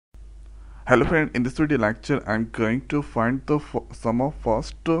Hello friend, in this video lecture I'm going to find the sum of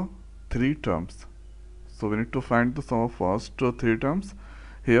first three terms. So we need to find the sum of first three terms.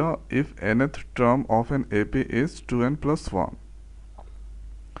 Here if nth term of an AP is 2n plus 1.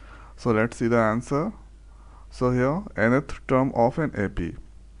 So let's see the answer. So here nth term of an AP.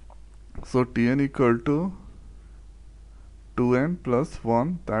 So Tn equal to 2n plus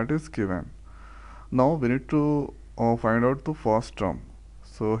 1, that is given. Now we need to find out the first term.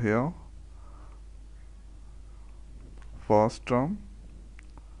 So here first term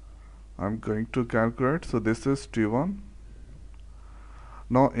I'm going to calculate. So this is T1.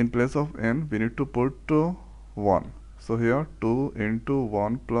 Now in place of n we need to put 1. So here 2 into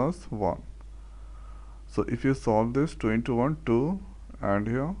 1 plus 1. So if you solve this, 2 into 1 2 and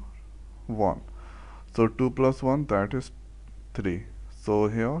here 1. So 2 plus 1, that is 3. So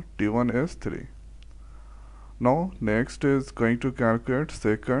here T1 is 3. Now next is going to calculate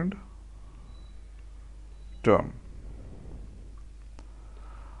second term.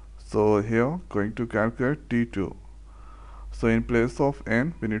 So here going to calculate T2. So in place of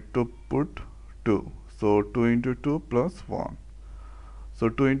n we need to put 2. So 2 into 2 plus 1. So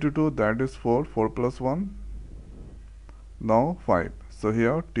 2 into 2, that is 4. 4 plus 1, now 5. So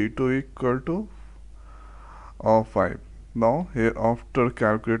here T2 equal to 5. Now here after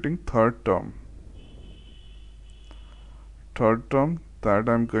calculating third term that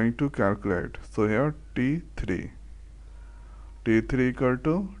I'm going to calculate. So here T3 equal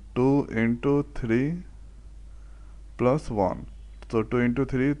to 2 into 3 plus 1. So 2 into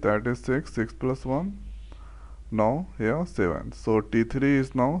 3, that is 6. 6 plus 1, now here 7. So T3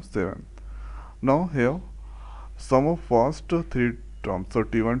 is now 7. Now here sum of first three terms. So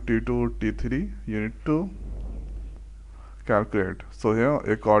T1, T2, T3 you need to calculate. So here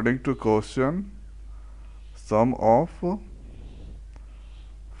according to question, sum of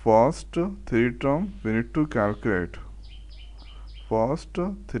first three term we need to calculate. First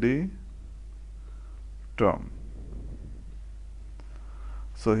three term.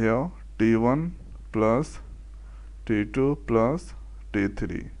 So here T1 plus T2 plus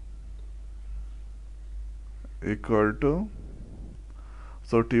T3 equal to,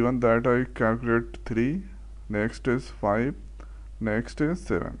 so T1 that I calculate 3, next is 5, next is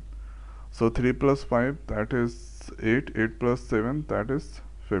 7. So 3 plus 5, that is 8, 8 plus 7, that is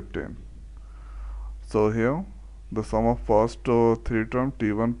 15. So here the sum of first three term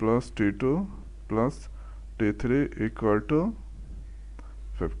T1 plus T2 plus T3 equal to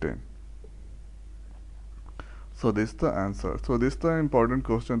 15. So this is the answer. So this is the important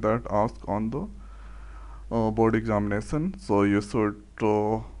question that asked on the board examination. So you should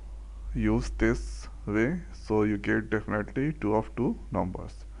use this way, so you get definitely 2 of 2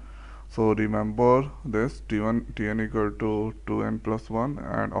 numbers. So remember this, Tn equal to 2n plus 1,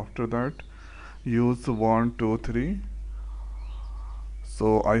 and after that use 1 2 3.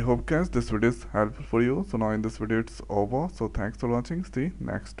 So I hope guys this video is helpful for you. So now in this video it's over. So thanks for watching. See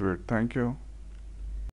next video. Thank you.